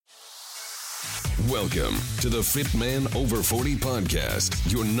Welcome to the Fit Man Over 40 podcast,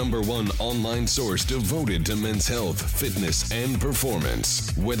 your number one online source devoted to men's health, fitness, and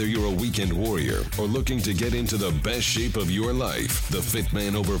performance. Whether you're a weekend warrior or looking to get into the best shape of your life, the Fit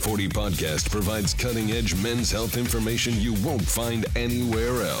Man Over 40 podcast provides cutting-edge men's health information you won't find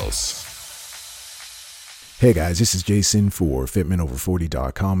anywhere else. Hey guys, this is Jason for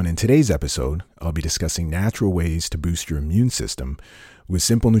FitmanOver40.com, and in today's episode, I'll be discussing natural ways to boost your immune system with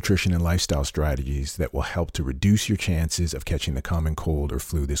simple nutrition and lifestyle strategies that will help to reduce your chances of catching the common cold or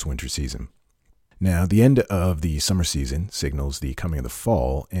flu this winter season. Now, the end of the summer season signals the coming of the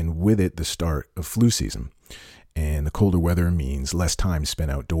fall, and with it, the start of flu season. And the colder weather means less time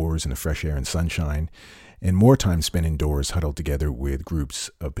spent outdoors in the fresh air and sunshine, and more time spent indoors huddled together with groups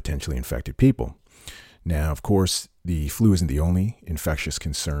of potentially infected people. Now, of course, the flu isn't the only infectious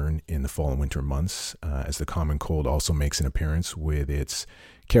concern in the fall and winter months, as the common cold also makes an appearance with its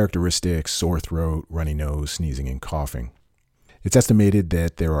characteristics, sore throat, runny nose, sneezing, and coughing. It's estimated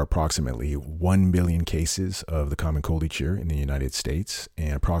that there are approximately 1 billion cases of the common cold each year in the United States,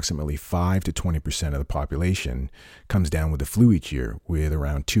 and approximately 5 to 20% of the population comes down with the flu each year, with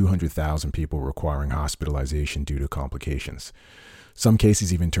around 200,000 people requiring hospitalization due to complications. Some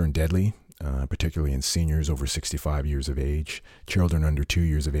cases even turn deadly, particularly in seniors over 65 years of age, children under 2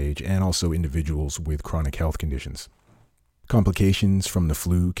 years of age, and also individuals with chronic health conditions. Complications from the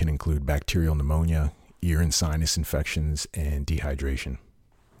flu can include bacterial pneumonia, ear and sinus infections, and dehydration.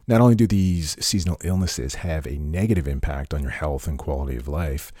 Not only do these seasonal illnesses have a negative impact on your health and quality of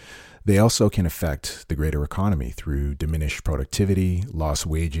life, they also can affect the greater economy through diminished productivity, lost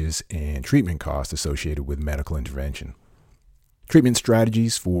wages, and treatment costs associated with medical intervention. Treatment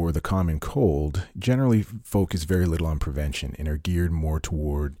strategies for the common cold generally focus very little on prevention and are geared more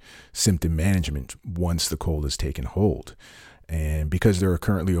toward symptom management once the cold has taken hold. And because there are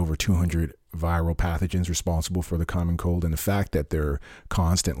currently over 200 viral pathogens responsible for the common cold, and the fact that they're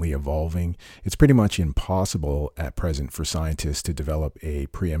constantly evolving, it's pretty much impossible at present for scientists to develop a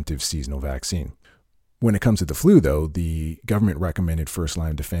preemptive seasonal vaccine. When it comes to the flu, though, the government-recommended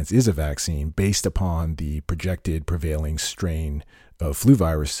first-line defense is a vaccine based upon the projected prevailing strain of flu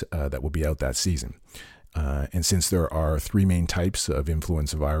virus that will be out that season. And since there are three main types of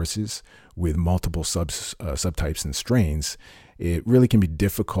influenza viruses with multiple subtypes and strains, it really can be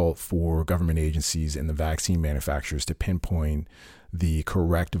difficult for government agencies and the vaccine manufacturers to pinpoint the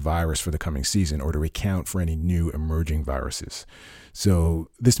correct virus for the coming season or to account for any new emerging viruses. So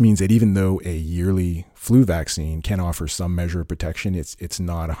this means that even though a yearly flu vaccine can offer some measure of protection, it's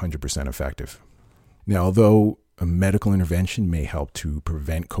not 100% effective. Now, although a medical intervention may help to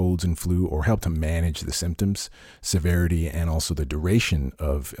prevent colds and flu or help to manage the symptoms, severity, and also the duration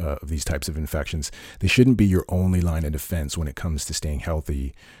of these types of infections, they shouldn't be your only line of defense when it comes to staying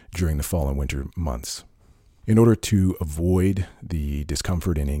healthy during the fall and winter months. In order to avoid the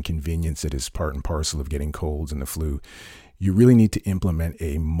discomfort and inconvenience that is part and parcel of getting colds and the flu, you really need to implement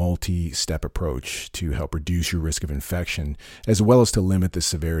a multi-step approach to help reduce your risk of infection, as well as to limit the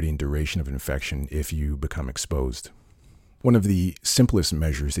severity and duration of infection if you become exposed. One of the simplest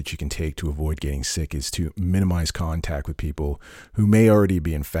measures that you can take to avoid getting sick is to minimize contact with people who may already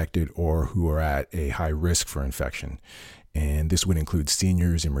be infected or who are at a high risk for infection. And this would include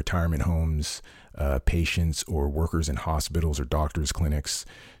seniors in retirement homes, patients or workers in hospitals or doctors' clinics,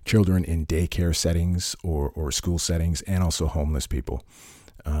 children in daycare settings or school settings, and also homeless people.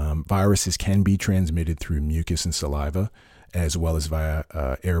 Viruses can be transmitted through mucus and saliva, as well as via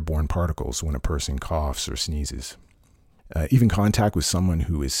airborne particles when a person coughs or sneezes. Even contact with someone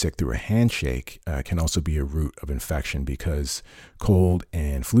who is sick through a handshake can also be a route of infection because cold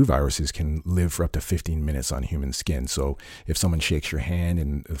and flu viruses can live for up to 15 minutes on human skin. So if someone shakes your hand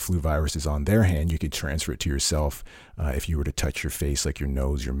and the flu virus is on their hand, you could transfer it to yourself if you were to touch your face, like your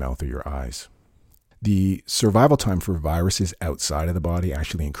nose, your mouth, or your eyes. The survival time for viruses outside of the body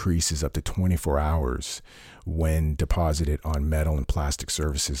actually increases up to 24 hours when deposited on metal and plastic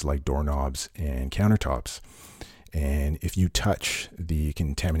surfaces like doorknobs and countertops. And if you touch the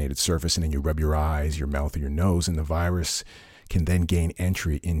contaminated surface and then you rub your eyes, your mouth, or your nose, and the virus can then gain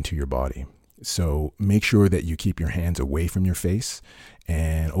entry into your body. So make sure that you keep your hands away from your face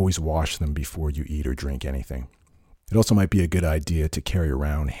and always wash them before you eat or drink anything. It also might be a good idea to carry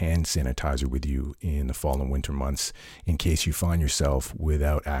around hand sanitizer with you in the fall and winter months in case you find yourself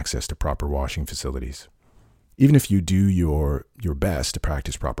without access to proper washing facilities. Even if you do your best to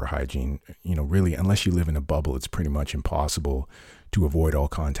practice proper hygiene, really, unless you live in a bubble, it's pretty much impossible to avoid all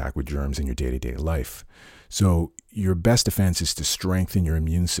contact with germs in your day-to-day life. So your best defense is to strengthen your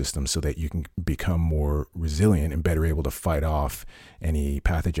immune system so that you can become more resilient and better able to fight off any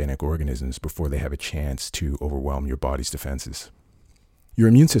pathogenic organisms before they have a chance to overwhelm your body's defenses. Your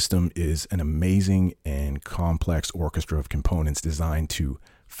immune system is an amazing and complex orchestra of components designed to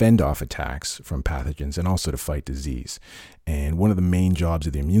fend off attacks from pathogens and also to fight disease. And one of the main jobs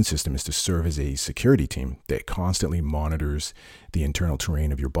of the immune system is to serve as a security team that constantly monitors the internal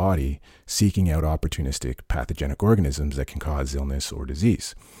terrain of your body, seeking out opportunistic pathogenic organisms that can cause illness or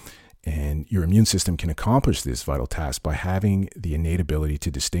disease. And your immune system can accomplish this vital task by having the innate ability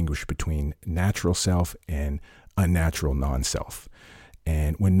to distinguish between natural self and unnatural non-self.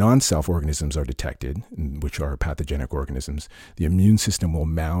 And when non-self organisms are detected, which are pathogenic organisms, the immune system will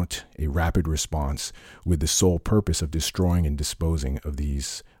mount a rapid response with the sole purpose of destroying and disposing of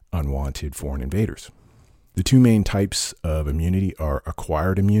these unwanted foreign invaders. The two main types of immunity are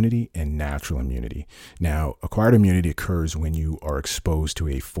acquired immunity and natural immunity. Now, acquired immunity occurs when you are exposed to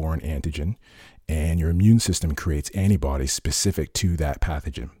a foreign antigen and your immune system creates antibodies specific to that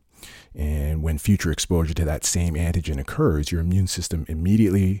pathogen. And when future exposure to that same antigen occurs, your immune system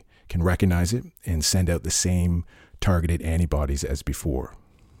immediately can recognize it and send out the same targeted antibodies as before.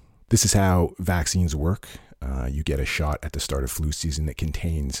 This is how vaccines work. You get a shot at the start of flu season that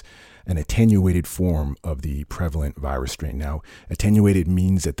contains an attenuated form of the prevalent virus strain. Now, attenuated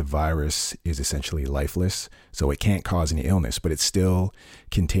means that the virus is essentially lifeless, so it can't cause any illness, but it still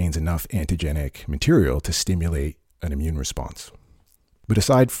contains enough antigenic material to stimulate an immune response. But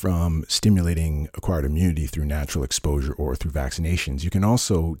aside from stimulating acquired immunity through natural exposure or through vaccinations, you can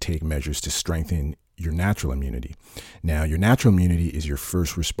also take measures to strengthen your natural immunity. Now, your natural immunity is your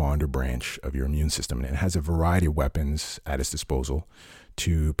first responder branch of your immune system, and it has a variety of weapons at its disposal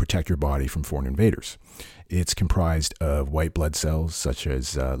to protect your body from foreign invaders. It's comprised of white blood cells such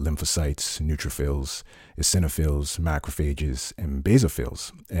as lymphocytes, neutrophils, eosinophils, macrophages, and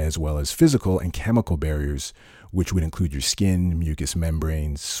basophils, as well as physical and chemical barriers, which would include your skin, mucous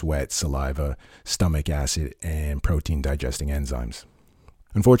membranes, sweat, saliva, stomach acid, and protein digesting enzymes.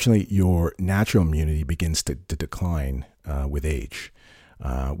 Unfortunately, your natural immunity begins to decline with age,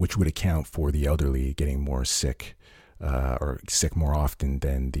 which would account for the elderly getting more sick or sick more often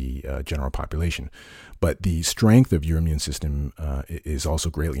than the general population. But the strength of your immune system is also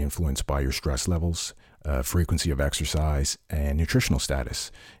greatly influenced by your stress levels, frequency of exercise, and nutritional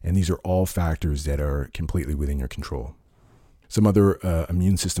status. And these are all factors that are completely within your control. Some other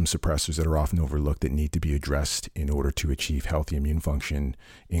immune system suppressors that are often overlooked that need to be addressed in order to achieve healthy immune function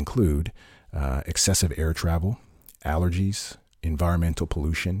include excessive air travel, allergies, environmental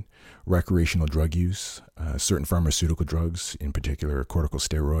pollution, recreational drug use, certain pharmaceutical drugs, in particular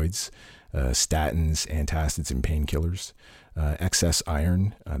corticosteroids, statins, antacids, and painkillers, excess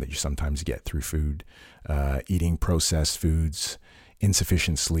iron that you sometimes get through food, eating processed foods,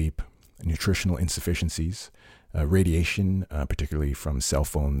 insufficient sleep, nutritional insufficiencies, radiation, particularly from cell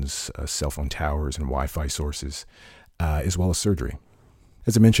phones, cell phone towers, and Wi-Fi sources, as well as surgery.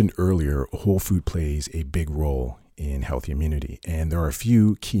 As I mentioned earlier, whole food plays a big role in healthy immunity, and there are a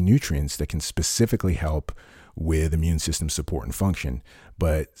few key nutrients that can specifically help with immune system support and function,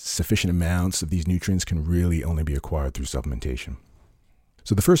 but sufficient amounts of these nutrients can really only be acquired through supplementation.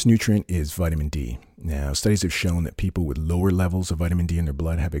 So the first nutrient is vitamin D. Now, studies have shown that people with lower levels of vitamin D in their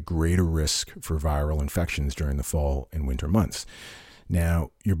blood have a greater risk for viral infections during the fall and winter months.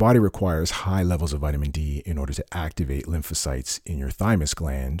 Now, your body requires high levels of vitamin D in order to activate lymphocytes in your thymus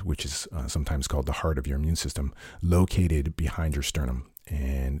gland, which is sometimes called the heart of your immune system, located behind your sternum.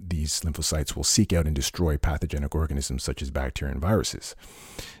 And these lymphocytes will seek out and destroy pathogenic organisms such as bacteria and viruses.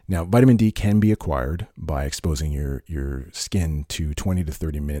 Now, vitamin D can be acquired by exposing your skin to 20 to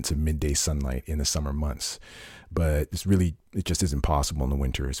 30 minutes of midday sunlight in the summer months. But it just isn't possible in the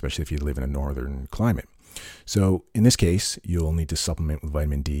winter, especially if you live in a northern climate. So in this case, you'll need to supplement with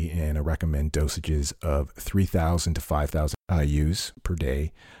vitamin D, and I recommend dosages of 3,000 to 5,000 IUs per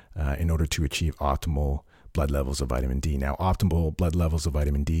day in order to achieve optimal blood levels of vitamin D. Now, optimal blood levels of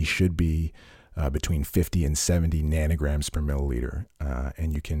vitamin D should be between 50 and 70 nanograms per milliliter,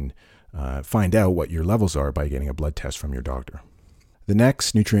 and you can find out what your levels are by getting a blood test from your doctor. The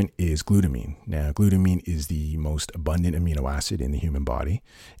next nutrient is glutamine. Now, glutamine is the most abundant amino acid in the human body,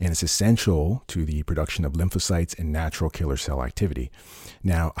 and it's essential to the production of lymphocytes and natural killer cell activity.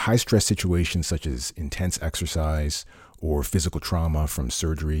 Now, high stress situations such as intense exercise or physical trauma from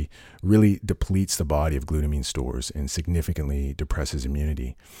surgery really depletes the body of glutamine stores and significantly depresses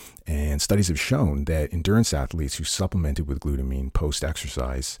immunity. And studies have shown that endurance athletes who supplemented with glutamine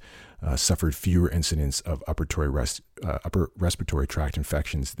post-exercise suffered fewer incidents of upper respiratory tract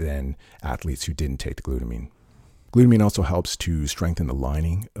infections than athletes who didn't take the glutamine. Glutamine also helps to strengthen the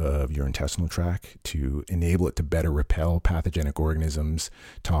lining of your intestinal tract to enable it to better repel pathogenic organisms,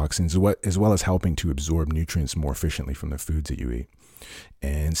 toxins, as well as helping to absorb nutrients more efficiently from the foods that you eat.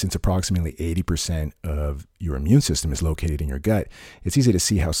 And since approximately 80% of your immune system is located in your gut, it's easy to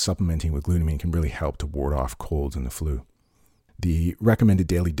see how supplementing with glutamine can really help to ward off colds and the flu. The recommended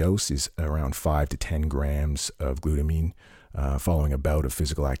daily dose is around 5 to 10 grams of glutamine following a bout of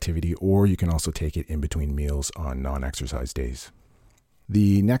physical activity, or you can also take it in between meals on non-exercise days.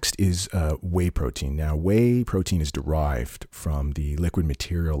 The next is whey protein. Now, whey protein is derived from the liquid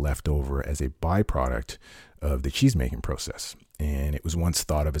material left over as a byproduct of the cheese-making process. And it was once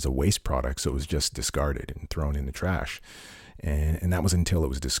thought of as a waste product, so it was just discarded and thrown in the trash. And that was until it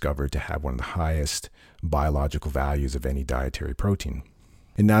was discovered to have one of the highest biological values of any dietary protein.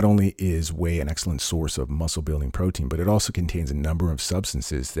 And not only is whey an excellent source of muscle-building protein, but it also contains a number of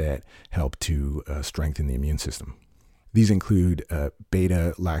substances that help to strengthen the immune system. These include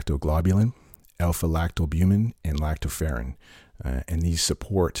beta-lactoglobulin, alpha-lactalbumin, and lactoferrin. And these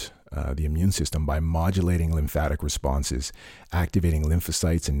support the immune system by modulating lymphatic responses, activating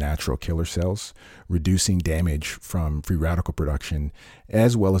lymphocytes and natural killer cells, reducing damage from free radical production,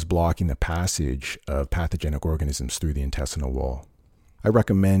 as well as blocking the passage of pathogenic organisms through the intestinal wall. I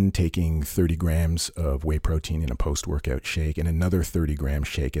recommend taking 30 grams of whey protein in a post-workout shake and another 30-gram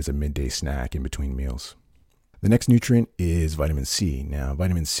shake as a midday snack in between meals. The next nutrient is vitamin C. Now,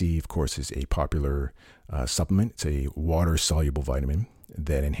 vitamin C, of course, is a popular supplement. It's a water-soluble vitamin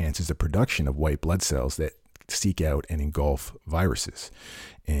that enhances the production of white blood cells that seek out and engulf viruses.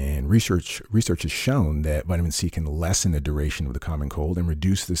 And research has shown that vitamin C can lessen the duration of the common cold and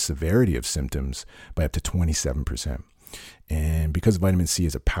reduce the severity of symptoms by up to 27%. And because vitamin C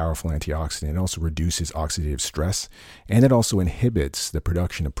is a powerful antioxidant, it also reduces oxidative stress, and it also inhibits the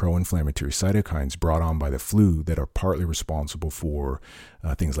production of pro-inflammatory cytokines brought on by the flu that are partly responsible for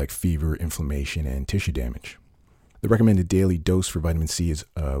things like fever, inflammation, and tissue damage. The recommended daily dose for vitamin C is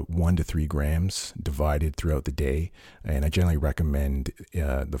 1 to 3 grams divided throughout the day, and I generally recommend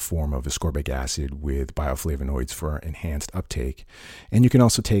the form of ascorbic acid with bioflavonoids for enhanced uptake. And you can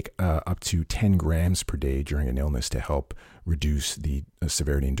also take up to 10 grams per day during an illness to help reduce the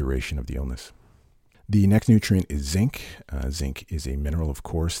severity and duration of the illness. The next nutrient is zinc. Zinc is a mineral, of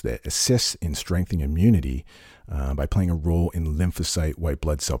course, that assists in strengthening immunity by playing a role in lymphocyte white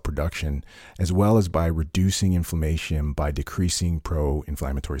blood cell production, as well as by reducing inflammation by decreasing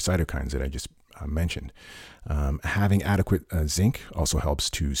pro-inflammatory cytokines that I just mentioned. Having adequate zinc also helps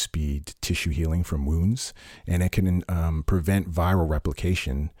to speed tissue healing from wounds, and it can prevent viral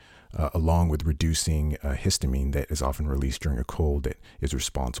replication along with reducing histamine that is often released during a cold that is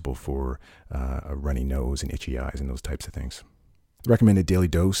responsible for a runny nose and itchy eyes and those types of things. The recommended daily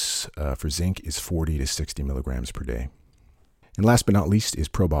dose for zinc is 40 to 60 milligrams per day. And last but not least is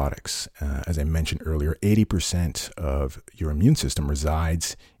probiotics. As I mentioned earlier, 80% of your immune system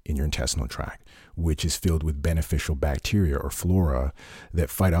resides in your intestinal tract, which is filled with beneficial bacteria or flora that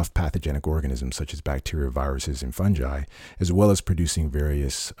fight off pathogenic organisms such as bacteria, viruses, and fungi, as well as producing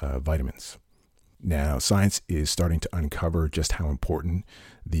various vitamins. Now, science is starting to uncover just how important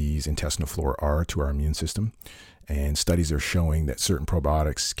these intestinal flora are to our immune system. And studies are showing that certain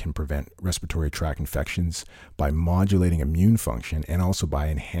probiotics can prevent respiratory tract infections by modulating immune function and also by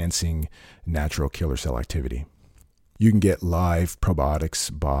enhancing natural killer cell activity. You can get live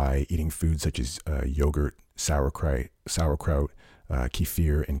probiotics by eating foods such as yogurt, sauerkraut,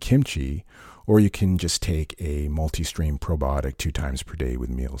 kefir, and kimchi, or you can just take a multi-stream probiotic 2 times per day with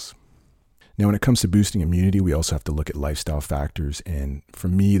meals. Now, when it comes to boosting immunity, we also have to look at lifestyle factors. And for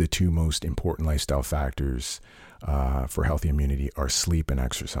me, the 2 most important lifestyle factors for healthy immunity are sleep and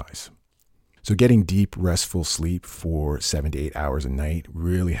exercise. So getting deep, restful sleep for 7 to 8 hours a night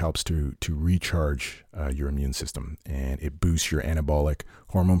really helps to recharge your immune system. And it boosts your anabolic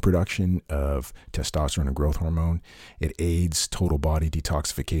hormone production of testosterone and growth hormone. It aids total body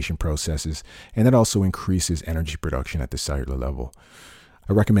detoxification processes. And it also increases energy production at the cellular level.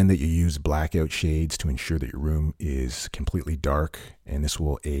 I recommend that you use blackout shades to ensure that your room is completely dark, and this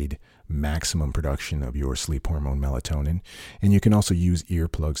will aid maximum production of your sleep hormone melatonin. And you can also use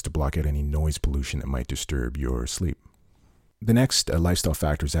earplugs to block out any noise pollution that might disturb your sleep. The next lifestyle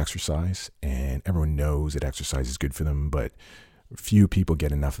factor is exercise, and everyone knows that exercise is good for them, but few people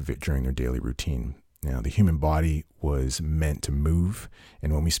get enough of it during their daily routine. Now, the human body was meant to move,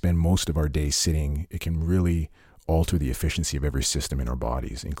 and when we spend most of our day sitting, it can really alter the efficiency of every system in our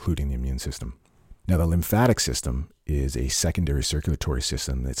bodies, including the immune system. Now, the lymphatic system is a secondary circulatory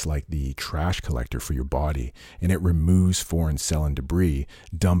system that's like the trash collector for your body, and it removes foreign cell and debris,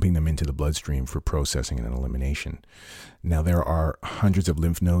 dumping them into the bloodstream for processing and elimination. Now, there are hundreds of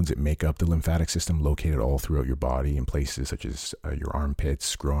lymph nodes that make up the lymphatic system, located all throughout your body in places such as your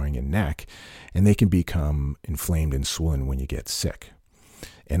armpits, groin, and neck, and they can become inflamed and swollen when you get sick.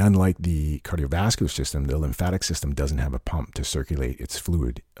 And unlike the cardiovascular system, the lymphatic system doesn't have a pump to circulate its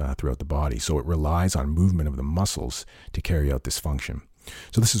fluid throughout the body. So it relies on movement of the muscles to carry out this function.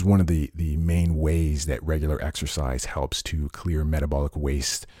 So this is one of the main ways that regular exercise helps to clear metabolic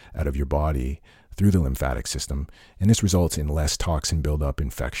waste out of your body through the lymphatic system. And this results in less toxin buildup,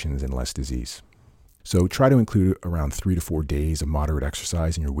 infections, and less disease. So try to include around 3 to 4 days of moderate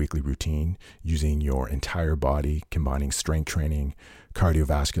exercise in your weekly routine, using your entire body, combining strength training,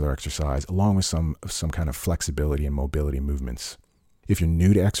 cardiovascular exercise, along with some kind of flexibility and mobility movements. If you're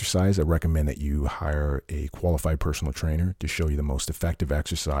new to exercise, I recommend that you hire a qualified personal trainer to show you the most effective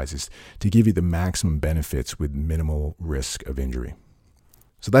exercises to give you the maximum benefits with minimal risk of injury.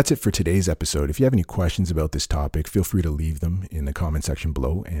 So that's it for today's episode. If you have any questions about this topic, feel free to leave them in the comment section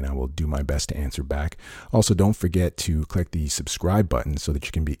below, and I will do my best to answer back. Also, don't forget to click the subscribe button so that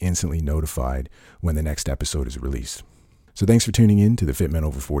you can be instantly notified when the next episode is released. So thanks for tuning in to the Fit Men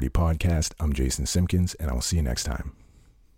Over 40 podcast. I'm Jason Simpkins, and I will see you next time.